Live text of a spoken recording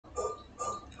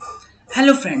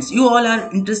Hello friends, you all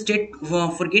are interested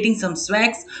for getting some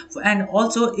swags, and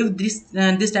also if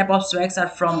this type of swags are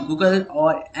from Google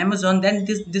or Amazon, then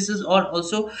this is all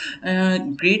also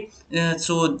great.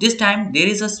 So this time there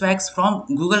is a swags from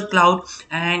Google Cloud,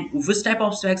 and which type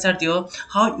of swags are there,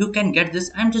 how you can get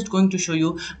this, I'm just going to show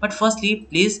you. But firstly,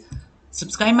 please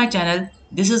subscribe my channel.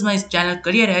 This is my channel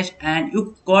Career Edge, and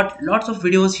you got lots of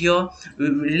videos here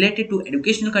related to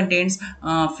educational contents,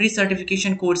 free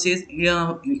certification courses,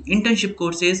 internship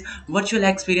courses, virtual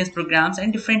experience programs,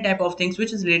 and different type of things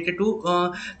which is related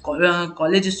to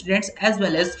college students, as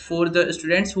well as for the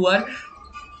students who are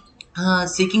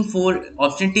seeking for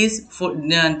opportunities for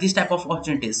this type of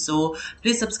opportunities. So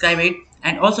please subscribe it,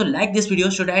 and also like this video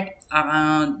so that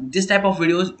this type of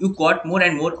videos you got more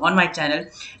and more on my channel,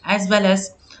 as well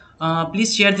as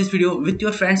please share this video with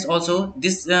your friends also.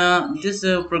 This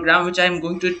program which I am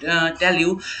going to tell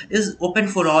you is open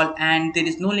for all, and there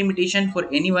is no limitation for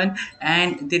anyone,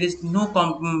 and there is no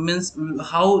means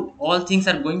how all things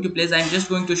are going to place. I'm just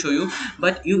going to show you,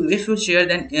 but you if you share,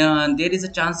 then there is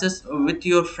a chances with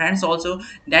your friends also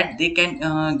that they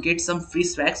can get some free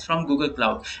swags from Google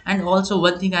Cloud. And also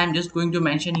one thing I'm just going to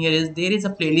mention here is there is a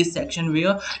playlist section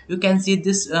where you can see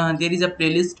this. There is a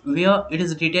playlist where it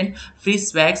is written free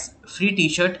swags, free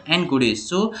t-shirt and goodies.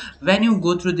 So when you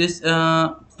go through this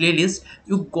playlist,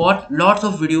 you got lots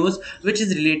of videos which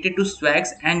is related to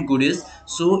swags and goodies.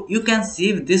 So you can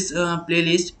save this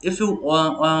playlist if you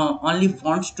only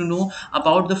want to know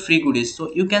about the free goodies.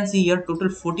 So you can see here total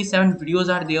 47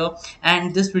 videos are there,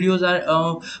 and these videos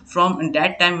are from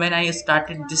that time when I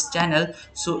started this channel.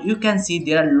 So you can see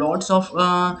there are lots of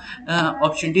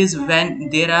opportunities when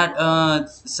there are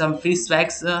some free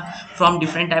swags from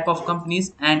different type of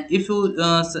companies. And if you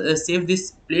save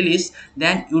this playlist,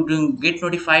 then you do get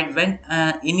notified when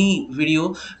any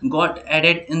video got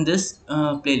added in this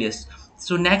playlist.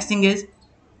 So next thing is,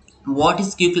 what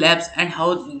is QWIKLABS and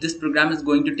how this program is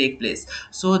going to take place.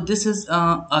 So this is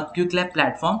a QWIKLAB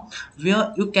platform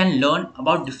where you can learn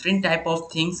about different type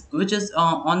of things which is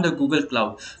on the Google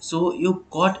Cloud. So you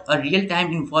got a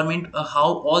real-time informant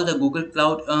how all the Google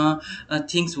Cloud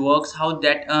things works, how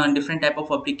that different type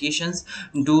of applications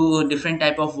do different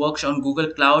type of works on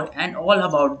Google Cloud, and all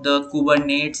about the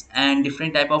Kubernetes and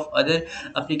different type of other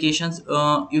applications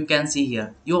you can see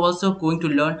here. You're also going to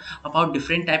learn about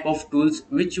different type of tools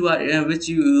which you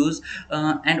use,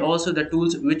 and also the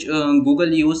tools which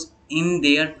Google use in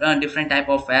their different type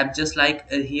of apps. Just like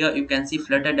here you can see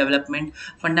Flutter development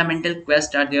fundamental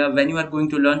quests are there. When you are going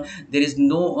to learn, there is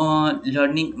no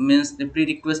learning means the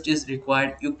prerequisite is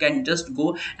required. You can just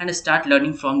go and start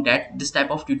learning from that this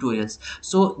type of tutorials.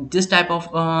 So this type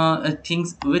of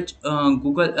things which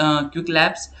Google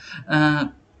QWIKLABS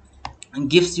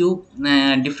gives you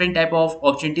different type of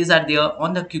opportunities are there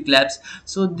on the QWIKLABS.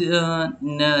 So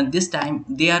this time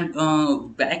they are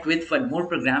back with one more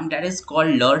program that is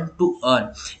called Learn to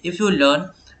Earn. If you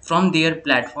learn from their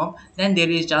platform, then there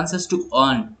is chances to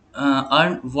earn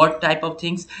what type of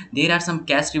things. There are some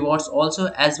cash rewards also,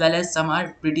 as well as some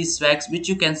are pretty swags which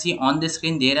you can see on the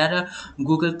screen. There are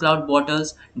Google Cloud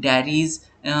bottles, diaries,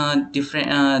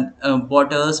 different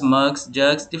bottles, mugs,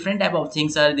 jugs, different type of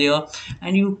things are there,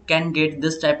 and you can get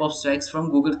this type of swags from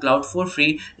Google Cloud for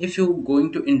free if you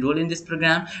going to enroll in this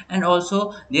program. And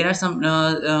also there are some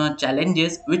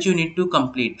challenges which you need to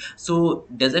complete. So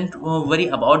doesn't worry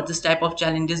about this type of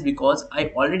challenges, because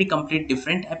I already complete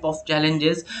different type of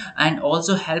challenges and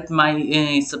also help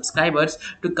my subscribers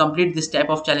to complete this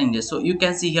type of challenges. So you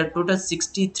can see here total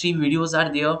 63 videos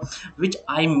are there which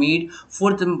I made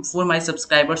for my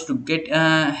subscribers to get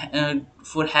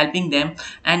for helping them.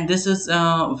 And this is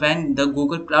when the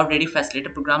Google Cloud Ready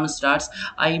Facilitator program starts.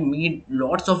 I made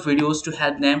lots of videos to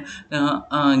help them,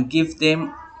 give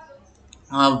them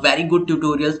very good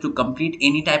tutorials to complete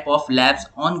any type of labs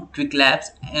on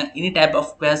QWIKLABS, any type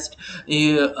of quest.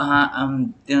 You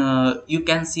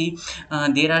can see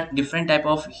there are different type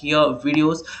of here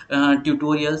videos,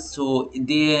 tutorials. So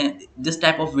this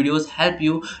type of videos help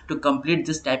you to complete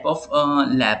this type of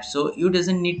labs. So you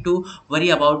doesn't need to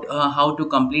worry about how to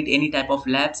complete any type of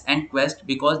labs and quest,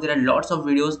 because there are lots of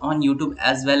videos on YouTube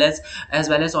as well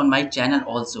as on my channel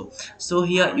also. So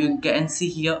here you can see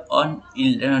here on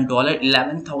 $11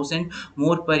 11,000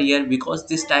 more per year, because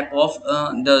this type of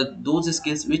the those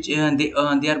skills which they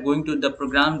are going to, the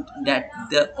program that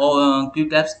the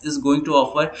QClaps is going to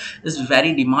offer is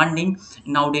very demanding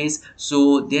nowadays.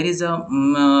 So there is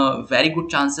a very good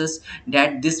chances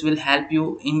that this will help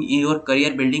you in your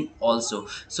career building also.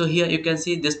 So here you can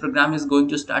see this program is going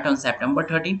to start on September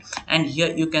 13th, and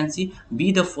here you can see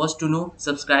be the first to know,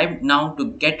 subscribe now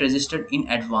to get registered in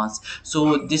advance.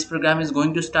 So this program is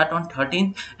going to start on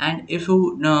 13th, and if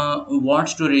you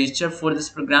want to register for this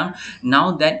program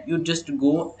now, then you just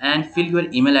go and fill your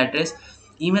email address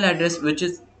which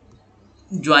is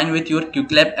join with your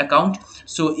QClab account.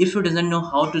 So if you doesn't know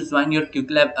how to join your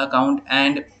QClab account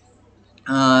and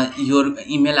your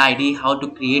email ID, how to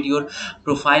create your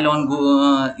profile on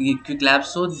QClab,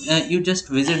 so you just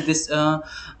visit this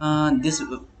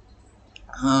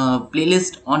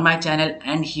playlist on my channel,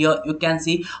 and here you can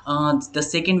see the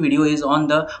second video is on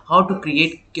the how to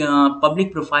create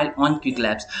public profile on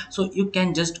QClaps. So you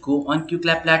can just go on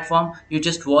QClap platform, you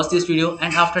just watch this video,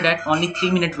 and after that only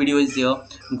 3-minute video is there.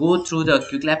 Go through the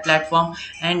QClap platform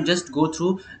and just go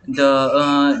through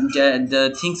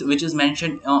the things which is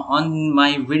mentioned on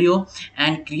my video,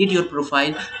 and create your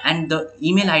profile, and the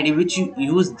email ID which you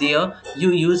use there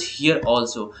you use here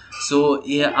also. So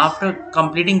yeah, after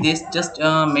completing this, just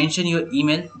mention your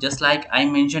email, just like I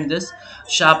mentioned this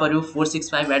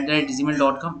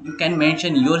shaparu465@gmail.com. You can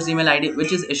mention your email ID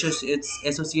which is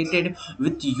associated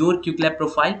with your QClap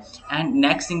profile. And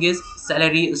next thing is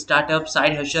salary, startup,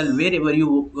 side hustle, wherever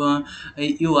you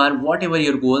are, whatever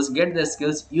your goals, get the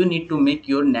skills you need to make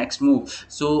your next move.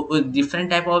 So different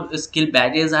type of skill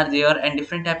badges are there, and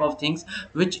different type of things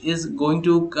which is going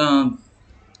to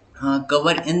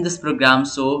cover in this program.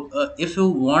 So if you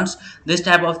want this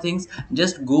type of things,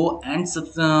 just go and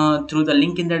through the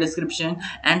link in the description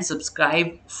and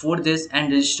subscribe for this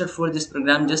and register for this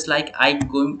program, just like I'm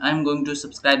going to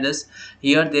subscribe this.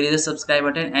 Here there is a subscribe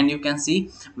button, and you can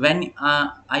see when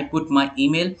I put my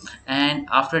email, and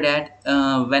after that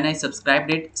when I subscribed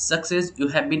it, success, you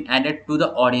have been added to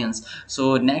the audience.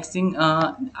 So next thing,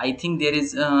 I think there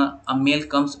is a mail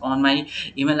comes on my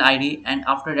email ID, and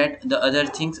after that the other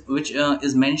things which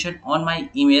is mentioned on my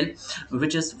email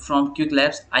which is from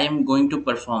QClaps, I am going to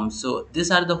perform. So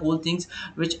these are the whole things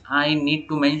which I need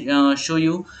to show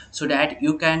you, so that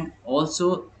you can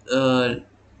also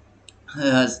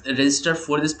register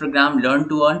for this program, learn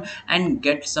to earn, and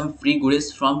get some free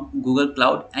goodies from Google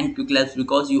Cloud and QClaps,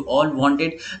 because you all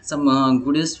wanted some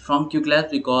goodies from QClaps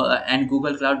because and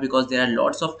Google Cloud, because there are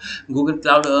lots of Google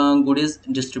Cloud goodies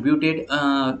distributed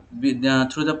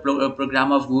through the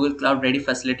program of Google Cloud Ready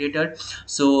Facilitator.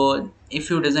 So if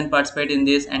you doesn't participate in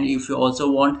this, and if you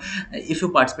also want, if you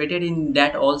participated in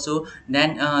that also,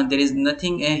 then there is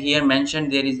nothing here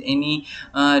mentioned there is any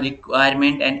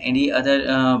requirement and any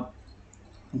other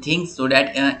things, so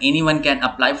that anyone can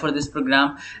apply for this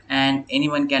program, and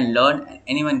anyone can learn, and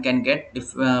anyone can get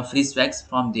free swags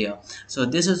from there. So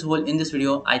this is whole in this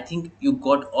video. I think you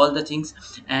got all the things,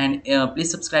 and please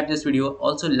subscribe this video,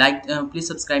 also like please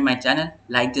subscribe my channel,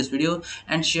 like this video,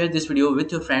 and share this video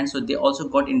with your friends, so they also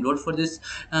got enrolled for this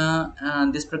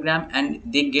program, and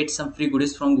they get some free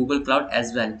goodies from Google Cloud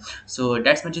as well. So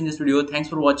that's much in this video. Thanks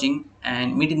for watching,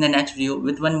 and meet in the next video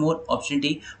with one more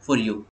opportunity for you.